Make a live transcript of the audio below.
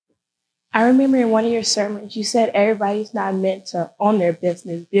I remember in one of your sermons, you said everybody's not meant to own their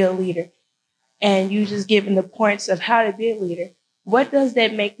business, be a leader. And you just given the points of how to be a leader. What does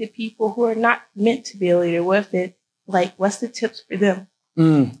that make the people who are not meant to be a leader? What's the tips for them?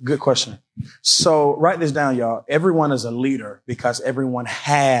 Good question. So write this down, y'all. Everyone is a leader because everyone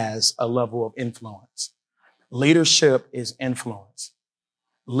has a level of influence. Leadership is influence.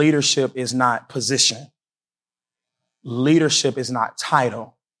 Leadership is not position. Leadership is not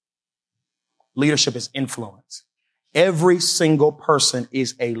title. Leadership is influence. Every single person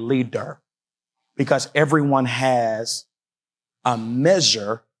is a leader because everyone has a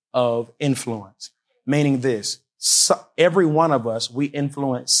measure of influence, meaning this. So every one of us, we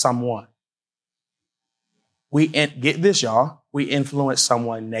influence someone. Get this, y'all. We influence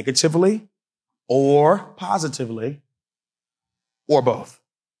someone negatively or positively or both.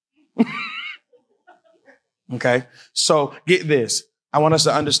 Okay. So get this. I want us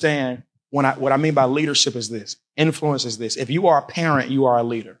to understand what I mean by leadership is this. Influence is this. If you are a parent, you are a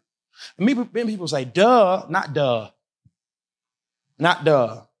leader. And many people say, duh, not duh. Not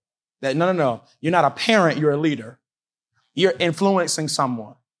duh. No. You're not a parent, you're a leader. You're influencing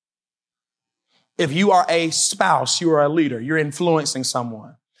someone. If you are a spouse, you are a leader. You're influencing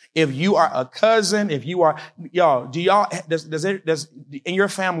someone. If you are a cousin, if you are, y'all, does in your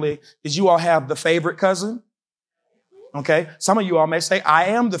family, did you all have the favorite cousin? Okay. Some of you all may say, I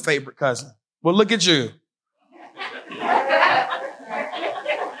am the favorite cousin. Well, look at you.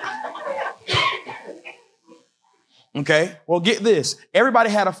 Okay. Well, get this. Everybody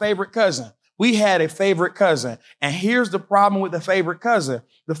had a favorite cousin. We had a favorite cousin. And here's the problem with the favorite cousin.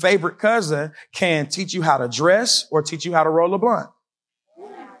 The favorite cousin can teach you how to dress or teach you how to roll a blunt.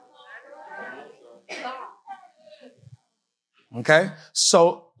 Okay.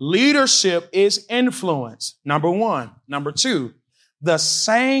 So leadership is influence. Number one. Number two, the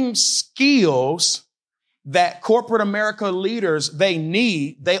same skills that corporate America leaders,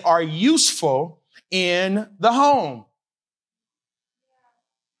 they are useful in the home.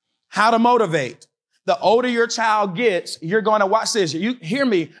 How to motivate. The older your child gets, you're going to watch this. You hear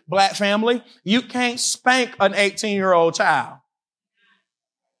me, black family. You can't spank an 18-year-old child.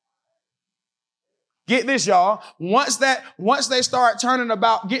 Get this, y'all. Once they start turning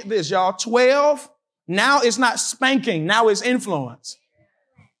about, get this, y'all, 12, now it's not spanking. Now it's influence.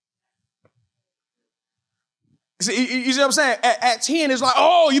 See, you see what I'm saying? At 10, it's like,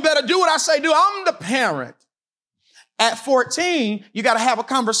 oh, you better do what I say do. I'm the parent. At 14, you got to have a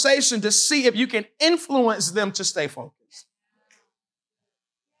conversation to see if you can influence them to stay focused.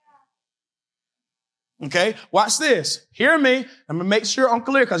 Okay, watch this. Hear me. I'm going to make sure I'm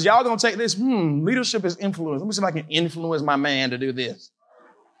clear because y'all going to take this. Leadership is influence. Let me see if I can influence my man to do this.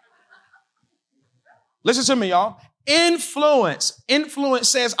 Listen to me, y'all. Influence. Influence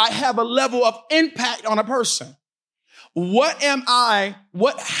says I have a level of impact on a person. How am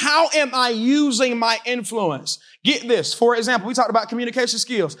I using my influence? Get this. For example, we talked about communication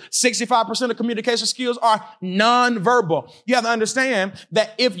skills. 65% of communication skills are nonverbal. You have to understand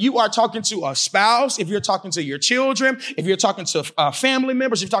that if you are talking to a spouse, if you're talking to your children, if you're talking to family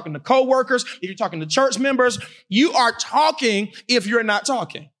members, if you're talking to coworkers, if you're talking to church members, you are talking if you're not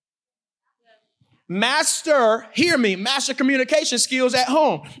talking. Master communication skills at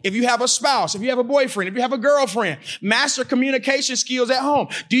home. If you have a spouse, if you have a boyfriend, if you have a girlfriend, master communication skills at home.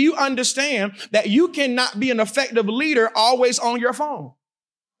 Do you understand that you cannot be an effective leader always on your phone?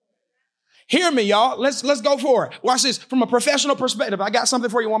 Hear me, y'all. Let's go for it. Watch this. From a professional perspective, I got something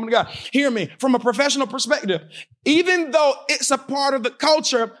for you, woman of God. Hear me. From a professional perspective, even though it's a part of the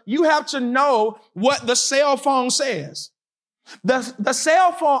culture, you have to know what the cell phone says. The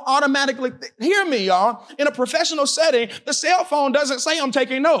cell phone automatically, hear me, y'all, in a professional setting, the cell phone doesn't say I'm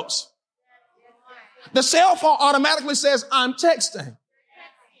taking notes. The cell phone automatically says I'm texting.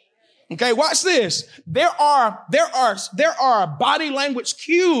 Okay, watch this. There are body language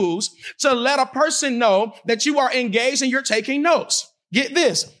cues to let a person know that you are engaged and you're taking notes. Get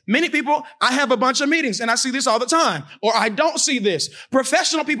this. Many people, I have a bunch of meetings and I see this all the time, or I don't see this.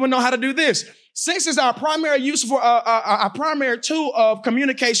 Professional people know how to do this. Since it's our primary use for our primary tool of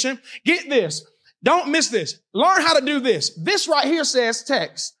communication, get this. Don't miss this. Learn how to do this. This right here says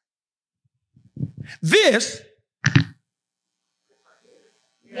text. This.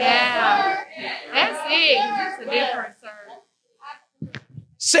 Yeah. That's it. That's the difference, sir.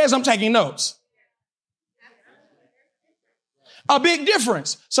 Says I'm taking notes. A big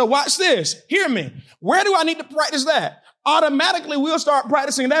difference. So watch this. Hear me. Where do I need to practice that? Automatically, we'll start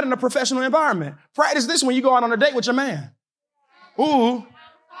practicing that in a professional environment. Practice this when you go out on a date with your man. Ooh.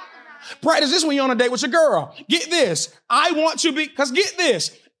 Practice this when you're on a date with your girl. Get this. Because get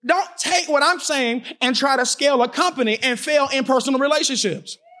this. Don't take what I'm saying and try to scale a company and fail in personal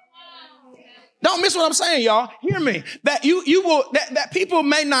relationships. Don't miss what I'm saying, y'all. Hear me. That people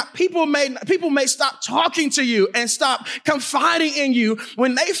may stop talking to you and stop confiding in you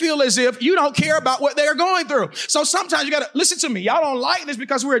when they feel as if you don't care about what they're going through. So sometimes you got to listen to me. Y'all don't like this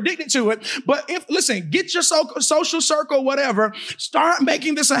because we're addicted to it. But get your social circle, whatever. Start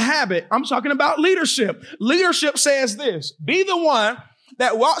making this a habit. I'm talking about leadership. Leadership says this: be the one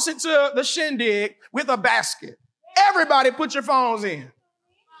that walks into the shindig with a basket. Everybody put your phones in.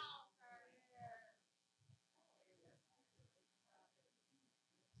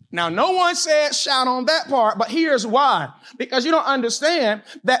 Now, no one said shout on that part, but here's why. Because you don't understand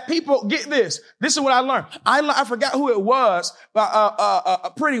that people get this. This is what I learned. I forgot who it was, but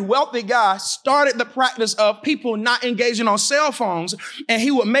a pretty wealthy guy started the practice of people not engaging on cell phones, and he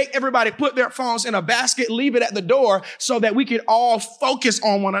would make everybody put their phones in a basket, leave it at the door so that we could all focus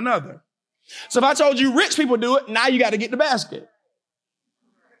on one another. So if I told you rich people do it, now you got to get the basket.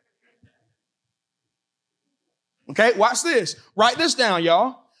 Okay, watch this. Write this down,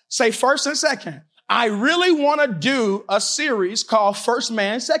 y'all. Say first and second. I really want to do a series called First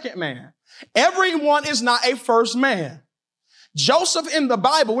Man, Second Man. Everyone is not a first man. Joseph in the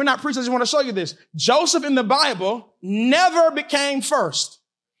Bible, we're not preaching, I just want to show you this. Joseph in the Bible never became first.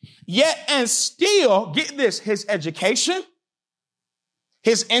 Yet and still, get this, his education,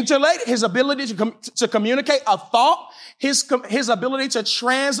 his intellect, his ability to communicate a thought, his ability to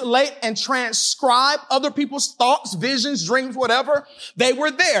translate and transcribe other people's thoughts, visions, dreams, whatever, they were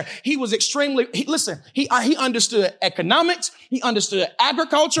there. He was he understood economics. He understood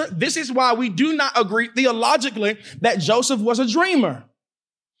agriculture. This is why we do not agree theologically that Joseph was a dreamer.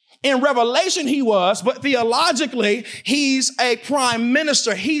 In Revelation, he was, but theologically, he's a prime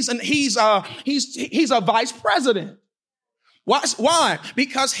minister. He's a vice president. Why?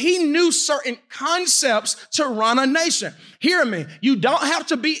 Because he knew certain concepts to run a nation. Hear me. You don't have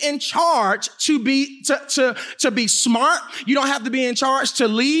to be in charge to be smart. You don't have to be in charge to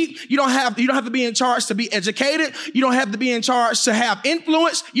lead. You don't have to be in charge to be educated. You don't have to be in charge to have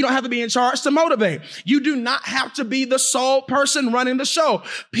influence. You don't have to be in charge to motivate. You do not have to be the sole person running the show.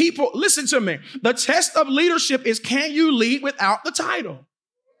 People, listen to me. The test of leadership is, can you lead without the title?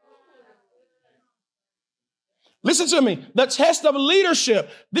 Listen to me. The test of leadership.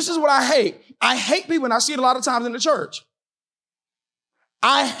 This is what I hate. I hate people, and I see it a lot of times in the church.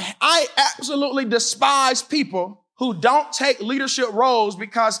 I absolutely despise people who don't take leadership roles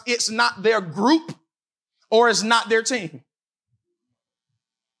because it's not their group or it's not their team.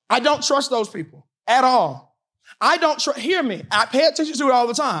 I don't trust those people at all. Hear me. I pay attention to it all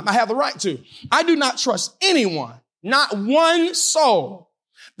the time. I have the right to. I do not trust anyone, not one soul,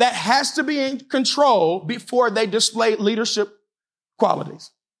 that has to be in control before they display leadership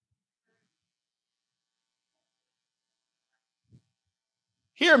qualities.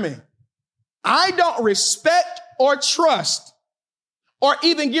 Hear me. I don't respect or trust or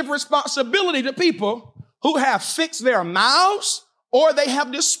even give responsibility to people who have fixed their mouths or they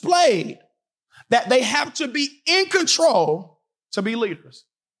have displayed that they have to be in control to be leaders.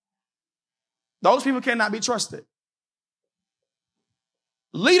 Those people cannot be trusted.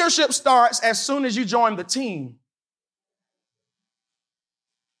 Leadership starts as soon as you join the team.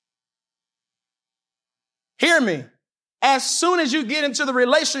 Hear me. As soon as you get into the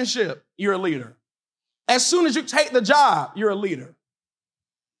relationship, you're a leader. As soon as you take the job, you're a leader.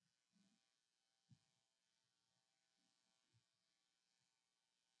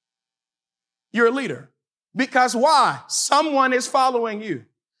 You're a leader. Because why? Someone is following you.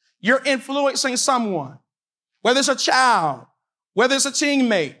 You're influencing someone. Whether it's a child, whether it's a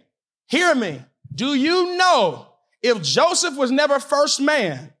teammate. Hear me. Do you know if Joseph was never first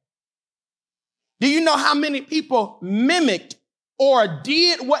man, do you know how many people mimicked or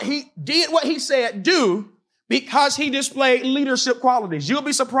did what he said do because he displayed leadership qualities? You'll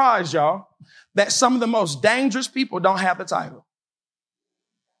be surprised, y'all, that some of the most dangerous people don't have the title.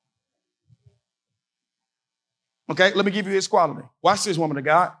 Okay, let me give you his quality. Watch this, woman of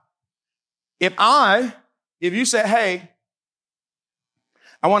God. If you said, hey,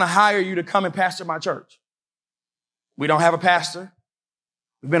 I want to hire you to come and pastor my church. We don't have a pastor.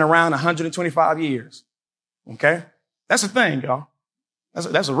 We've been around 125 years. Okay? That's a thing, y'all.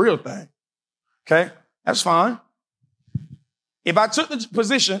 That's a real thing. Okay? That's fine. If I took the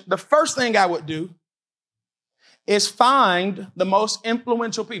position, the first thing I would do is find the most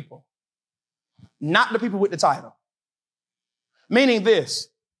influential people, not the people with the title. Meaning this,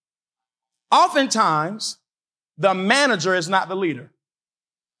 oftentimes the manager is not the leader.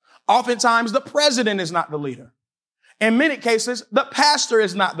 Oftentimes the president is not the leader. In many cases, the pastor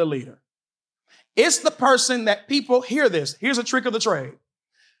is not the leader. It's the person that people hear this. Here's a trick of the trade.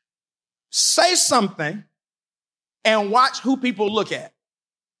 Say something and watch who people look at.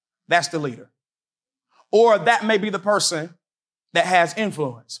 That's the leader. Or that may be the person that has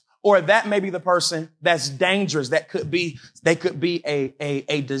influence. Or that may be the person that's dangerous. They could be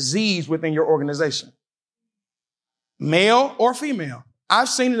a disease within your organization. Male or female. I've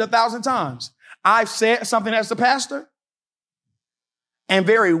seen it 1,000 times. I've said something as the pastor, and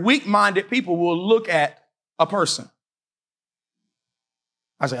very weak-minded people will look at a person.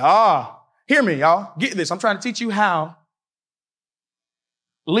 I say, hear me, y'all. Get this. I'm trying to teach you how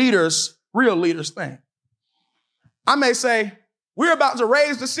leaders, real leaders, think. I may say, we're about to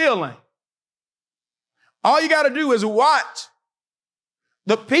raise the ceiling. All you got to do is watch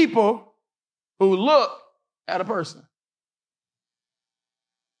the people who look at a person.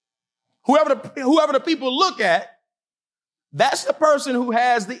 Whoever the people look at, that's the person who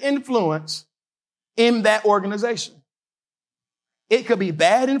has the influence in that organization. It could be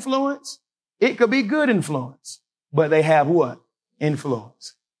bad influence. It could be good influence. But they have what?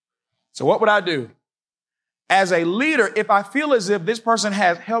 Influence. So what would I do? As a leader, if I feel as if this person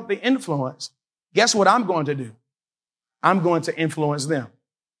has healthy influence, guess what I'm going to do? I'm going to influence them.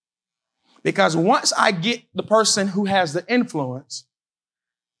 Because once I get the person who has the influence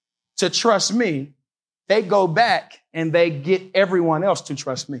to trust me, they go back and they get everyone else to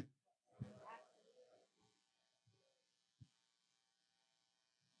trust me.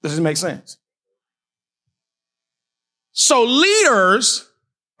 Does this make sense? So leaders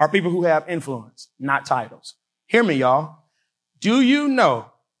are people who have influence, not titles. Hear me, y'all. Do you know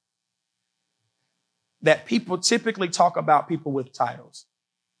that people typically talk about people with titles?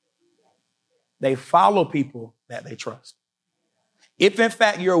 They follow people that they trust. If, in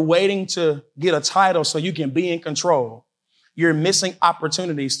fact, you're waiting to get a title so you can be in control, you're missing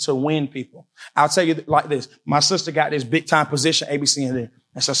opportunities to win people. I'll tell you like this. My sister got this big time position, ABC&D.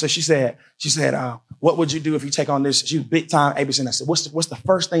 And so she said, what would you do if you take on this? She was big time ABC. And I said, what's the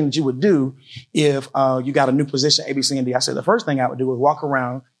first thing that you would do if you got a new position, ABC&D? I said, the first thing I would do is walk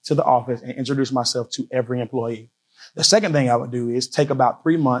around to the office and introduce myself to every employee. The second thing I would do is take about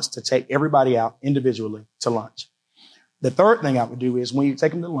 3 months to take everybody out individually to lunch. The third thing I would do is when you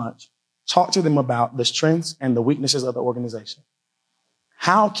take them to lunch, talk to them about the strengths and the weaknesses of the organization.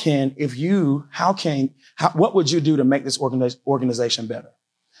 What would you do to make this organization better?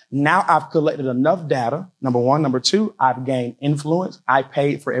 Now I've collected enough data, number one. Number two, I've gained influence. I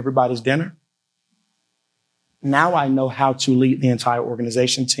paid for everybody's dinner. Now I know how to lead the entire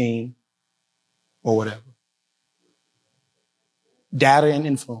organization team or whatever. Data and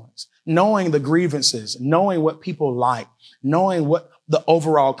influence. Knowing the grievances, knowing what people like, knowing what the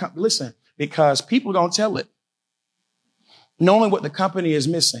overall listen, because people are going to tell it. Knowing what the company is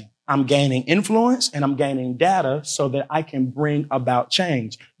missing. I'm gaining influence and I'm gaining data so that I can bring about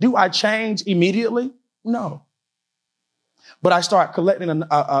change. Do I change immediately? No. But I start collecting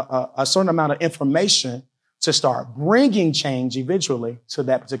a certain amount of information to start bringing change eventually to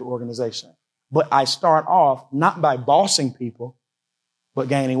that particular organization. But I start off not by bossing people, but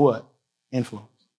gaining what? Influence.